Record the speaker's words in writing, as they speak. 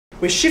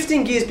We're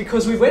shifting gears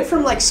because we went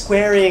from like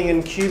squaring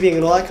and cubing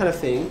and all that kind of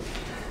thing.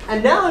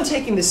 And now I'm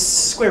taking the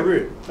square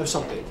root of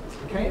something.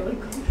 Okay?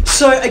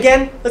 So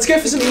again, let's go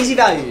for some easy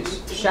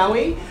values, shall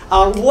we?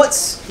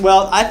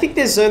 Well, I think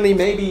there's only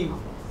maybe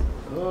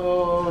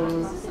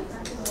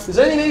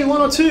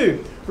one or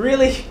two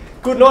really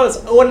good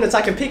ordinates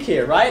I can pick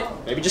here, right?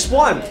 Maybe just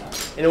one.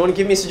 Anyone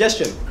give me a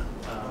suggestion?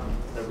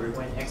 The root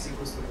when x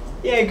equals to 1.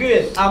 Yeah,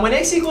 good. When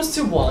x equals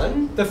to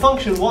 1, the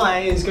function y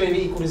is going to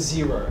be equal to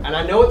 0. And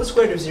I know what the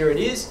square root of 0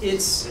 is.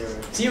 It's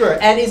 0.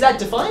 And is that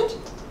defined?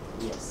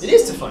 Yes. It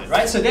is defined,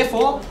 right? So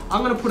therefore,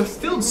 I'm going to put a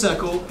filled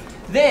circle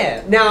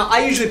there. Now,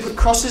 I usually put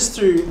crosses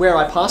through where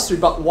I pass through,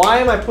 but why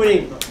am I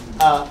putting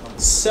a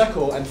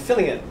circle and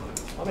filling it?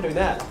 Why am I doing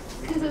that?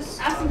 Because it's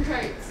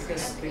asymptotes.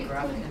 Because the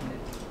graph can,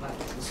 like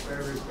the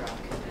square root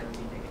graph can never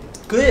be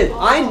negative. Good.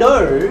 I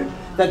know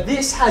that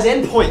this has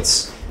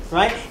endpoints,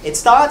 right? It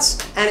starts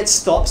and it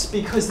stops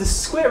because the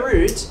square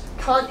root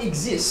can't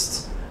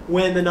exist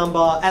when the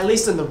number, at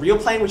least in the real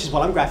plane, which is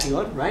what I'm graphing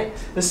on, right?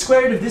 The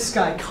square root of this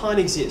guy can't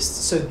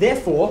exist. So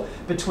therefore,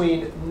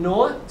 between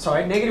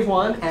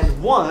 -1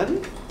 and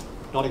 1,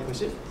 not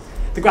inclusive,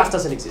 the graph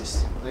doesn't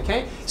exist,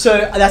 okay?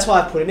 So that's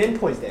why I put an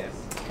endpoint there,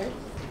 okay?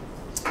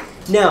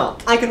 Now,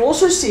 I can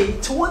also see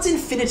towards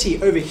infinity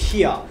over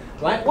here,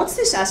 right? What's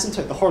this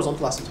asymptote, the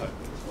horizontal asymptote?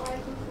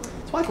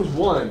 It's y equals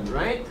 1,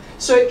 right?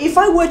 So if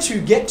I were to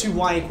get to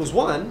y equals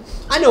 1,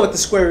 I know what the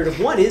square root of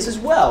 1 is as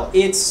well.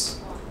 It's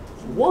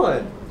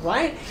 1,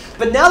 right?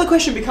 But now the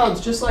question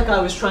becomes, just like I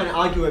was trying to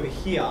argue over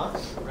here,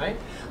 right?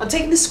 I'm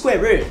taking the square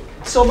root.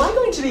 So am I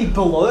going to be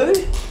below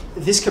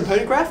this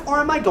component graph, or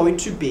am I going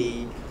to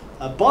be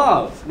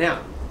above? Now,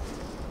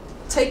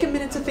 take a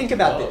minute to think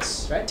about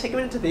this, right? Take a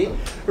minute to think.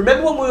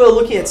 Remember when we were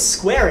looking at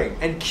squaring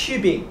and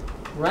cubing,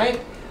 right?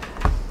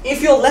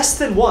 If you're less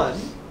than 1,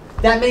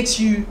 that makes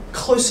you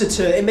closer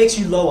to, it makes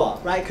you lower,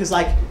 right? Because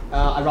like,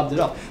 I rubbed it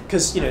off.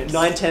 Because,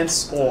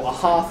 9/10 or a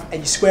half, and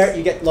you square it,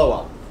 you get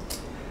lower.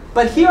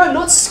 But here I'm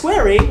not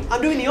squaring,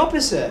 I'm doing the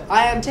opposite.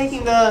 I am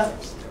taking the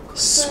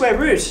square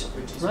root,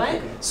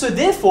 right? So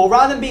therefore,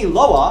 rather than being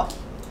lower,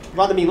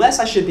 rather than being less,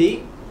 I should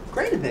be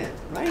greater than,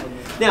 right?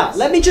 Now,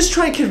 let me just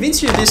try and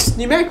convince you of this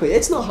numerically.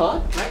 It's not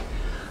hard,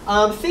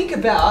 right? Think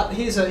about,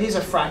 here's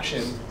a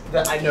fraction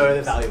that I know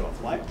the value of,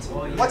 right?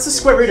 What's the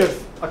square root of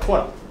a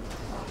quarter?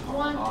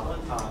 1.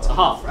 It's a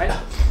half, right?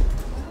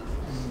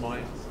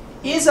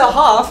 Is a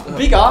half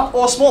bigger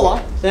or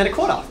smaller than a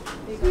quarter?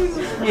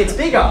 It's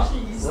bigger.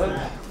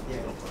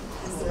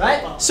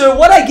 Right? So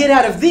what I get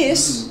out of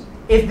this,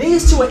 if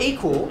these two are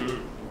equal,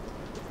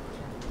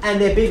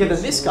 and they're bigger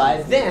than this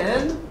guy,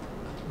 then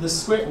the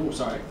square, that's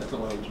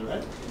not what I want to do,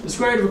 right? The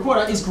square root of a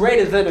quarter is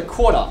greater than a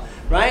quarter,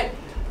 right?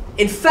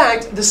 In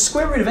fact, the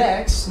square root of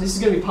x, and this is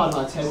going to be part of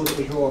our table that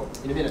we draw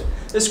in a minute,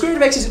 the square root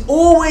of x is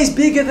always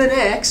bigger than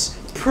x,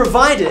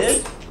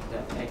 provided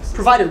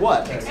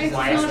what?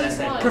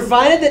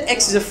 Provided that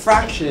x is a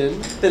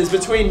fraction that is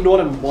between 0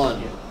 and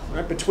 1,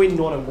 right? Between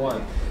 0 and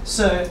 1.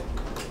 So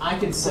I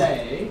can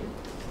say,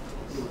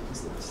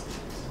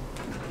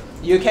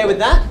 you okay with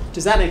that?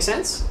 Does that make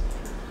sense?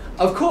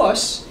 Of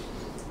course,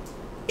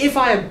 if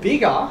I am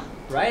bigger,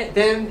 right,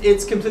 then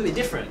it's completely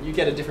different. You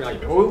get a different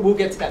argument. We'll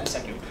get to that in a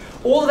second.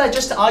 All of that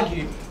just to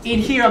argue, in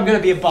here I'm going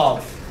to be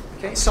above.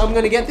 Okay, so I'm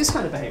going to get this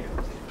kind of behavior.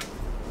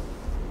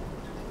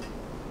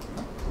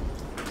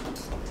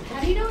 How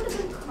do you know it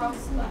doesn't cross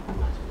that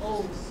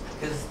much?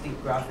 Because the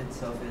graph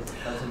itself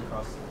doesn't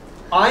cross it.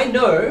 I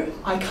know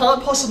I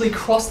can't possibly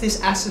cross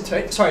this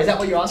asymptote. Sorry, is that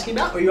what you're asking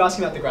about? Or are you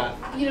asking about the graph?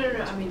 No,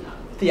 I mean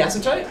The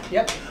asymptote?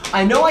 Yep.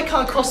 I know I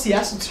can't cross the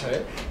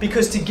asymptote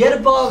because to get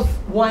above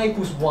y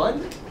equals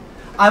 1,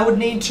 I would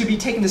need to be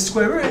taking the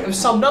square root of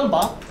some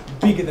number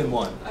bigger than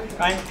 1. Okay.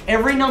 Right?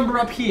 Every number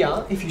up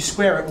here, if you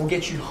square it, will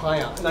get you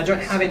higher. And I don't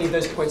have any of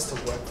those points to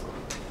work from.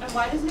 And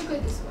why doesn't it go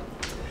this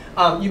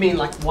way? You mean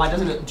like, why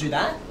doesn't it do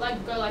that?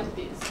 Like go like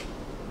this.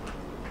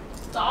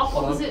 The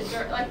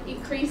opposite, like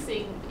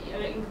increasing.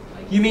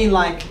 You mean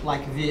like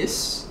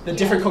this, the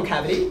different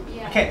concavity?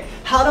 Yeah. Okay,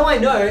 how do I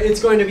know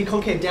it's going to be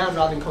concave down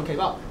rather than concave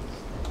up?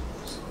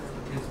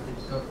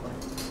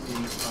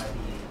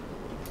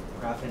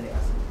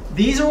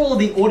 These are all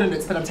the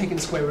ordinates that I'm taking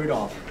the square root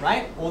of,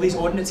 right? All these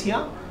ordinates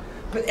here.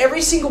 But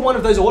every single one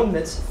of those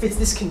ordinates fits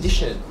this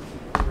condition,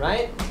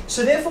 right?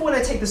 So therefore when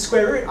I take the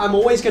square root, I'm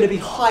always going to be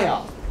higher.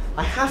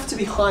 I have to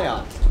be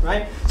higher,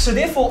 right? So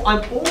therefore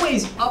I'm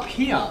always up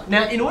here.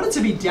 Now in order to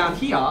be down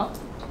here,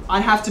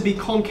 I'd have to be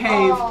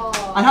concave.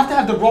 I'd have to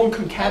have the wrong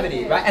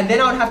concavity, right? And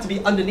then I would have to be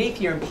underneath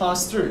here and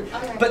pass through.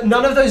 Okay. But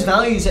none of those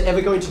values are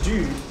ever going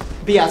to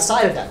be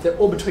outside of that. They're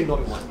all between 0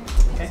 and 1.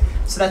 Okay?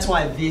 So that's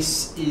why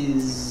this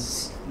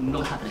is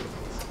not happening.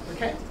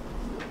 Okay?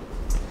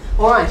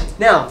 Alright,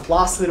 now,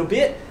 last little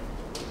bit.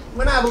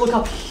 When I have a look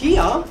up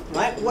here,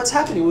 right, what's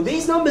happening? Well,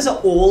 these numbers are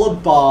all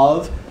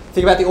above,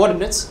 think about the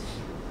ordinates,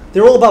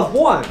 they're all above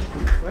 1,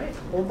 right?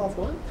 All above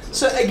 1.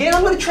 So again,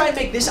 I'm going to try and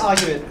make this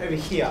argument over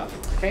here,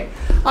 okay?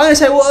 I'm going to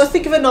say, well,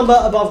 think of a number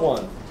above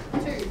 1.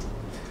 2.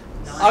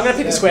 I'm going to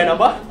pick a square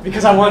number,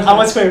 because I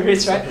want square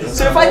roots, right?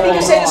 So if I think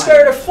of, say, the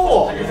square root of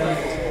 4,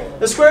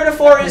 The square root of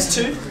 4 is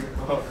 2.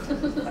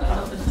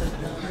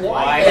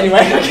 Why? Anyway,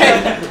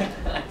 okay.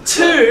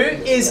 2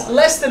 is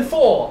less than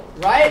 4,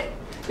 right?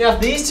 Now, if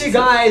these two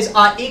guys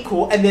are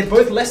equal and they're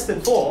both less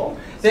than 4,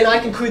 then I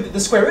conclude that the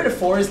square root of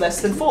 4 is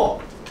less than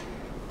 4.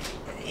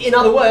 In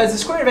other words, the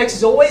square root of x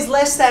is always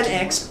less than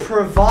x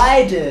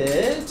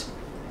provided,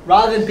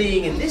 rather than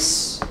being in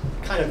this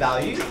kind of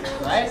value,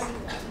 right?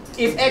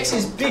 If x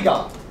is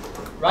bigger,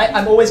 right,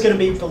 I'm always going to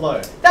be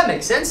below. That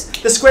makes sense.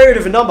 The square root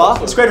of a number,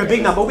 the square root of a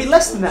big number, will be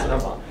less than that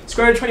number. The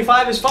square root of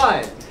 25 is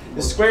 5.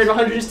 The square root of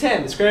 100 is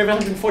 10. The square root of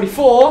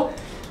 144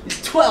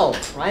 is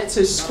 12, right?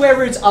 So square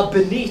roots are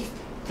beneath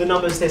the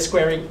numbers they're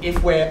squaring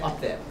if we're up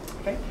there.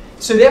 Okay?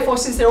 So therefore,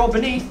 since they're all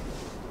beneath,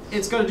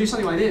 it's got to do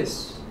something like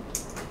this,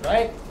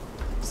 right?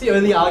 It's the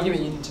only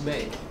argument you need to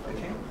make.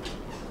 Okay?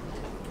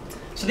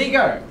 So there you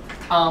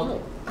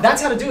go.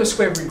 That's how to do a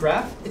square root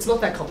graph. It's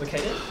not that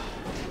complicated.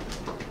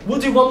 We'll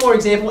do one more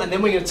example, and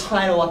then we're going to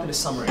tie it all up in a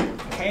summary.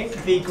 Okay?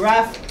 The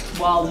graph,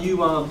 while you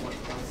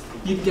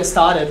can get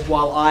started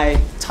while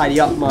I tidy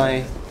up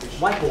my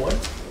whiteboard.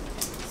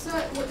 So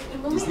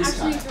when we Is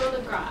this actually guy? draw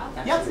the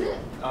graph, Yep. is it?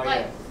 Oh, Like,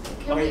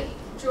 yeah. can Okay.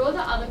 we draw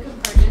the other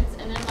components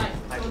and then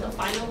like draw the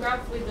final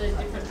graph with a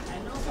different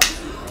pen or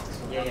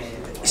something? Yeah.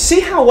 See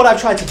how what I've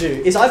tried to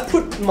do is I've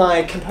put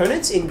my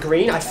components in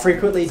green. I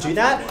frequently do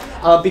that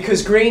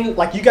because green,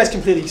 like you guys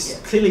can clearly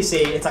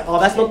see, it's like, oh,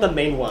 that's not the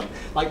main one.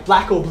 Like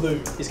black or blue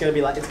is going to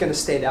be like, it's going to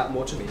stand out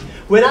more to me.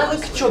 When I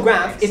look at your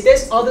graph, if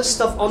there's other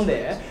stuff on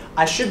there,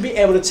 I should be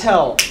able to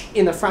tell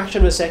in a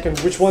fraction of a second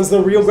which one's the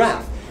real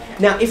graph.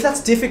 Now, if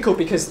that's difficult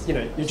because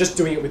you're just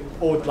doing it with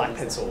all black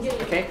pencil,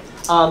 okay,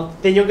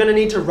 then you're going to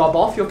need to rub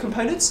off your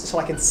components so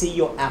I can see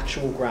your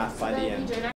actual graph by the end.